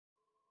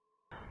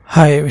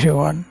Hi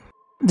everyone,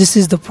 this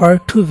is the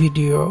part 2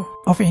 video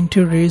of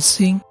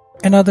introducing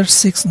another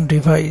 6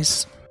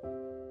 device.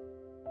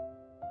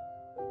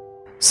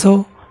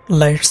 So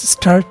let's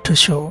start to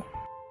show.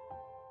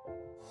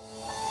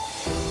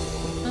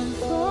 I'm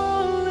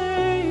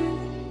falling,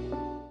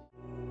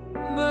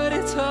 but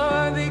it's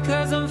hard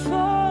because I'm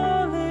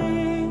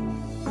falling.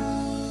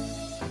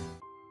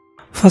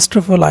 First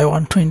of all, I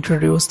want to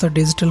introduce the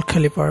digital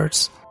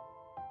calipers.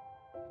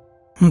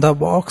 The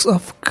box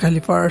of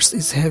calipers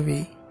is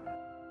heavy.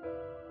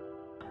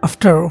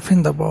 After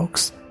opening the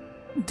box,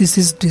 this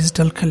is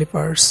digital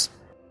calipers.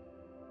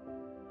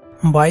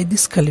 By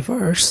these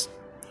calipers,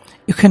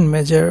 you can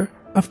measure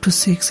up to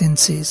 6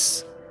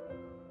 inches.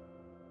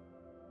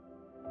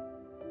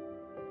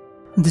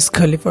 These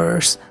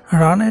calipers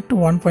run at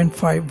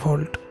 1.5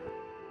 volt.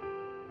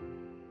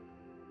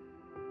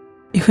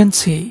 You can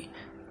see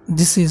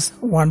this is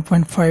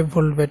 1.5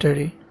 volt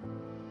battery.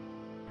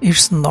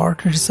 It's not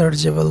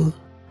rechargeable.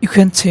 You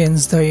can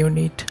change the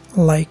unit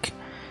like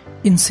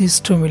inches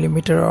to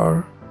millimeter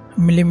or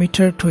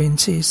millimeter to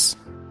inches.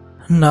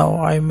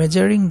 Now I'm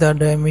measuring the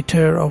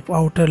diameter of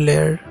outer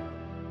layer.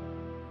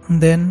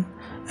 Then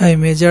I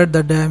measure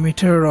the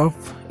diameter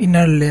of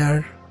inner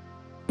layer.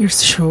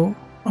 It's show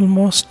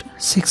almost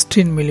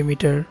 16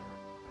 millimeter.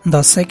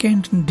 The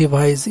second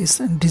device is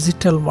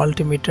Digital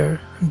Multimeter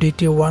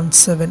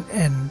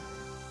DT17N.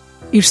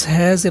 It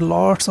has a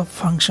lots of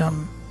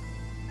function.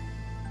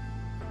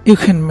 You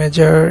can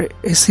measure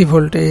AC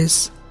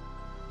voltage,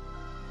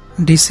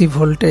 DC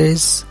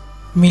voltage,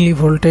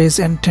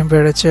 millivoltage and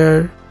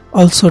temperature,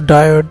 also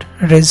diode,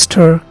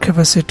 resistor,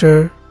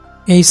 capacitor,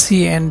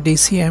 AC and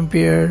DC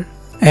ampere,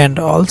 and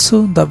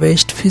also the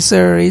best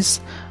feature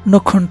is no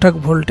contact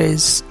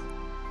voltage.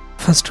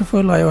 First of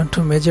all, I want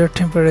to measure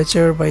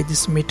temperature by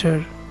this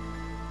meter.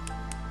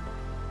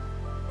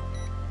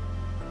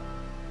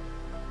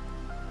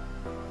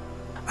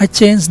 I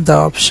change the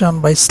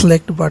option by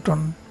select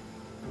button.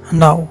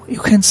 Now you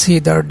can see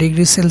the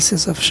degree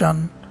Celsius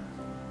option.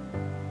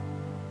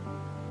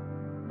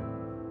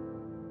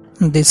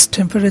 This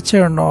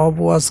temperature knob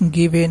was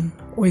given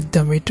with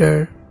the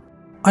meter.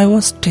 I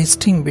was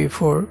testing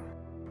before.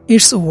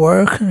 It's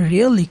work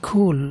really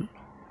cool.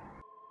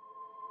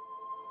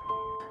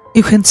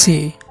 You can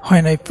see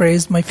when I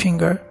press my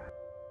finger,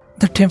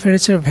 the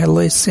temperature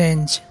value is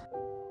changed.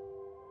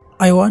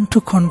 I want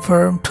to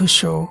confirm to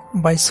show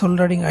by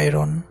soldering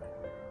iron.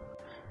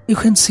 You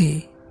can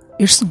see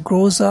it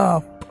grows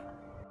up.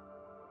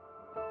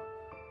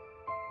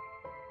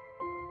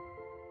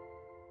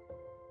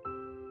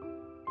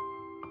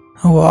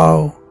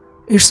 Wow,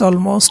 it's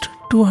almost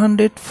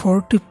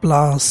 240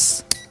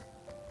 plus.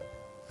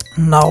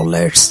 Now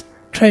let's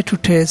try to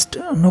test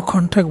no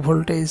contact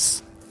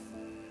voltage.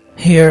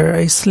 Here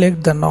I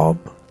select the knob.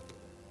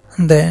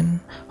 Then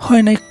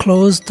when I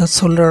close the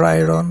solder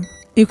iron,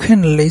 you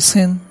can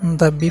listen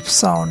the beep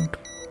sound.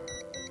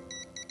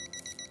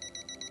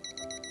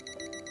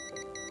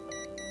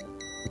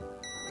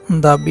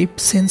 The beep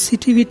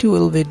sensitivity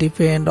will be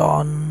depend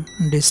on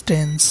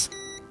distance.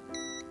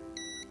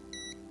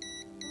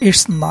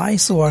 It's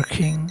nice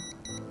working.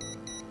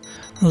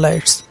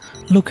 Let's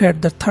look at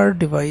the third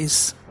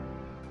device.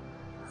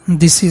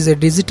 This is a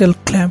digital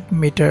clamp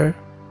meter.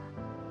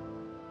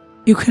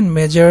 You can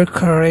measure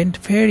current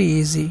very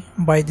easy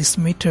by this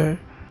meter.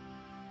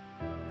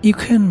 You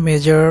can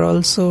measure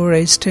also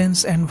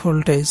resistance and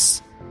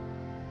voltage.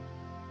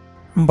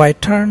 By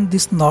turn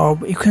this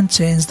knob, you can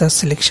change the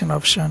selection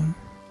option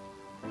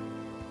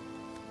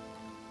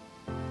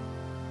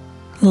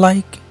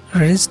like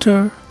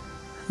resistor,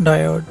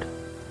 diode,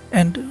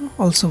 and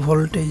also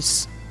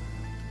voltage.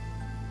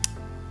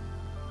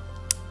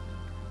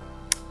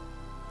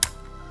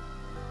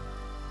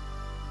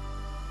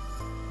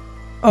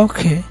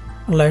 Okay,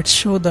 let's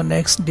show the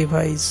next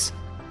device.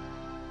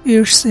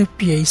 It's a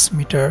pH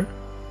meter.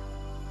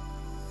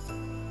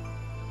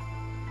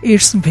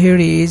 It's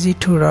very easy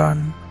to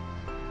run.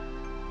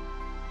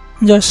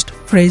 Just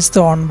press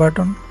the on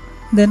button,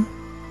 then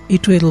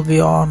it will be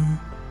on.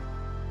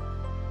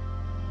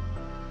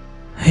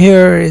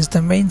 Here is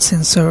the main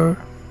sensor.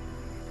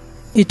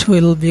 It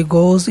will be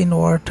goes in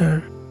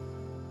water.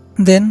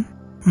 Then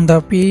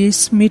the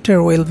pH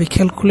meter will be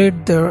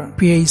calculate the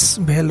pH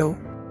value.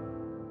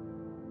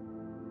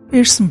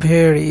 It's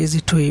very easy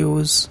to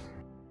use.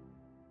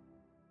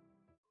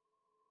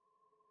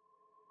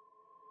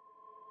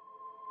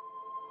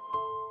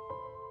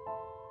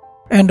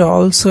 And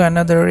also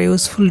another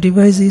useful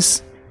device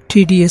is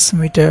TDS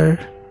meter.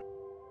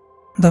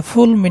 The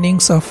full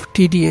meanings of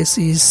TDS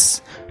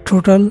is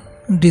total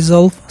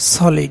dissolved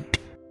solid.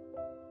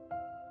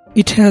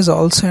 It has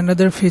also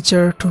another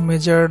feature to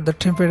measure the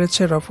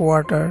temperature of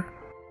water.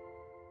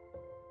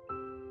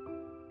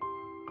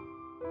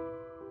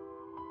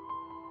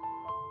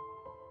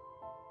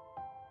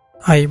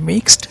 I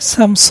mixed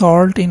some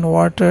salt in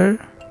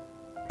water.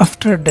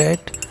 After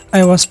that,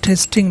 I was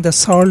testing the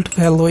salt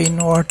value in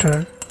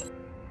water.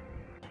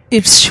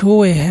 It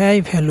shows a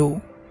high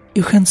value.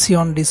 You can see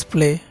on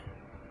display.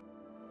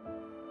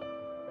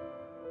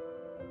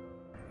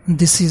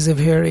 This is a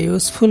very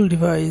useful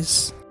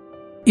device.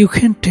 You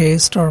can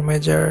test or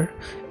measure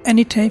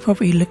any type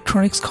of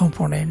electronics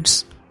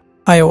components.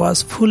 I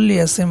was fully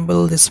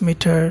assembled this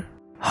meter.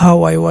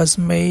 How I was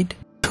made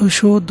to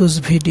show this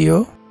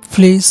video,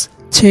 please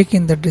check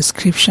in the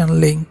description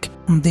link.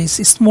 This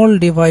small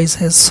device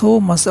has so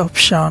much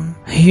option.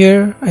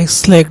 Here I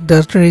select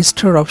the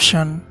register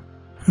option.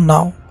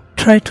 Now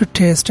try to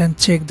test and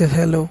check the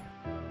value.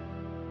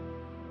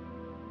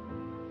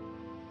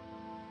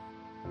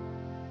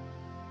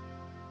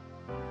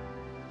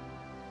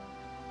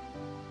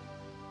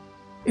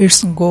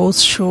 Its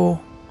goes show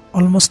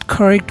almost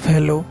correct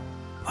value.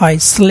 I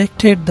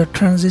selected the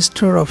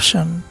transistor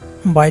option.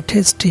 By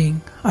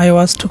testing, I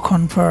was to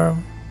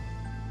confirm.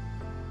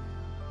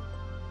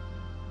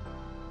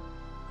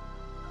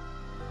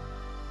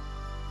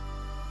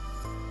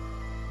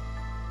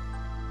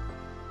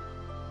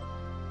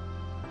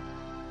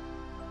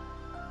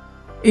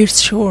 It's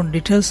shown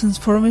details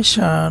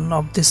information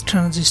of this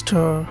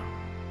transistor.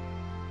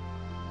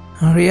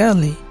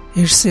 Really,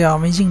 it's an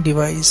amazing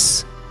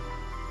device.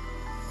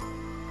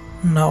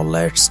 Now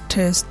let's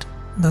test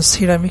the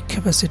ceramic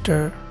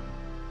capacitor.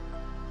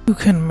 You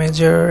can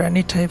measure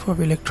any type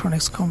of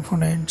electronics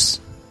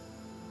components.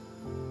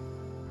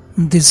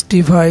 This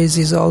device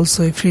is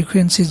also a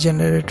frequency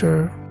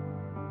generator.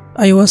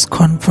 I was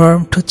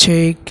confirmed to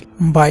check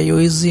by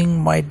using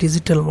my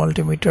digital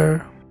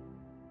multimeter.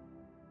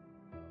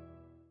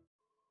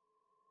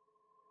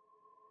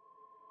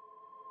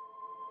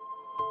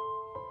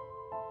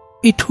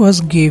 It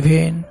was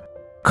given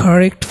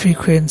correct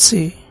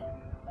frequency.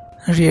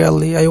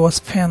 Really, I was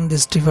fan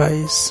this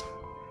device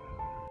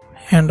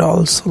and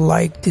also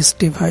like this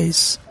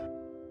device.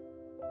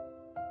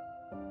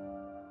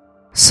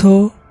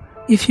 So,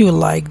 if you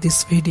like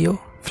this video,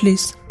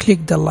 please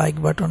click the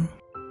like button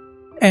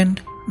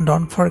and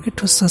don't forget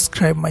to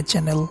subscribe my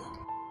channel.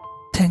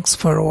 Thanks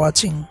for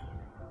watching.